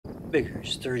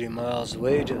Bigger's 30 miles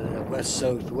away to the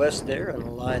west-southwest there on a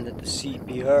line that the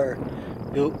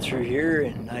CPR built through here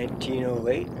in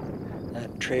 1908.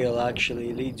 That trail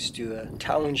actually leads to a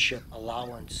township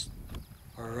allowance.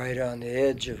 We're right on the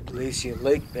edge of glacial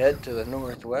lake bed to the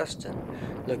northwest,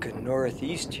 and looking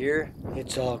northeast here,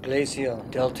 it's all glacial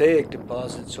deltaic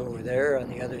deposits over there on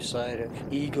the other side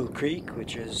of Eagle Creek,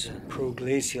 which is a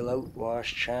proglacial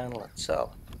outwash channel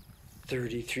itself.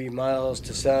 33 miles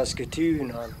to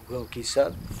Saskatoon on Wilkie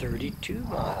Sub, 32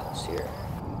 miles here.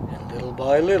 And little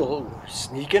by little, we're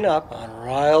sneaking up on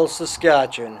Ryle,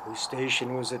 Saskatchewan, whose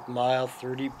station was at mile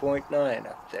 30.9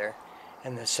 up there.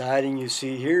 And the siding you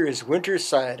see here is winter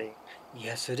siding.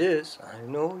 Yes, it is. I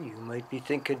know you might be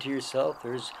thinking to yourself,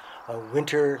 there's a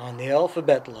winter on the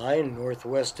alphabet line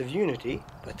northwest of Unity,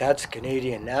 but that's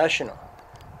Canadian National.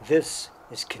 This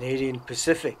is Canadian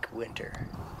Pacific winter.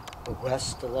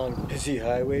 West along busy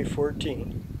Highway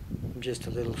 14. Just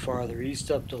a little farther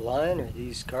east up the line are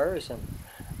these cars, and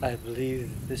I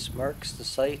believe this marks the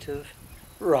site of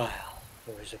Ryle.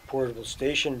 There was a portable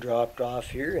station dropped off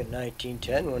here in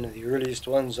 1910, one of the earliest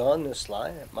ones on this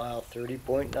line at mile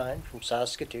 30.9 from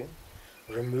Saskatoon.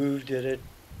 Removed it at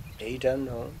date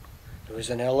unknown. There was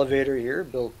an elevator here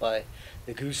built by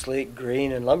the Goose Lake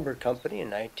Grain and Lumber Company in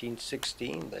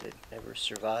 1916, but it never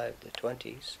survived the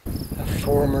 20s. A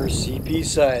former CP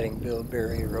siding, Bill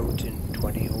Berry wrote in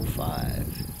 2005.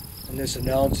 And this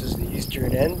announces the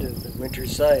eastern end of the winter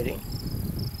siding,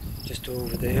 just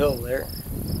over the hill there.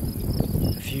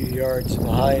 A few yards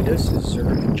behind us is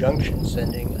Irving Junction,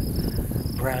 sending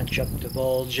a branch up to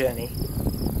Ball Jenny.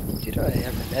 Did I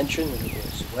ever mention that it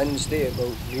was Wednesday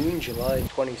about noon, July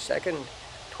 22nd,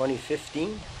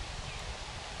 2015?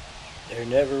 There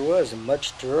never was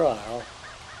much to Ryle.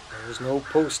 There was no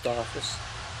post office.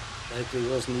 Likely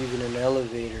wasn't even an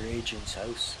elevator agent's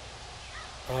house.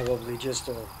 Probably just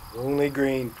a lonely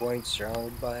grain point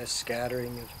surrounded by a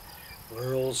scattering of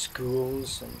rural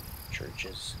schools and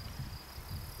churches.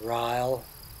 Ryle,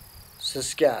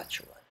 Saskatchewan.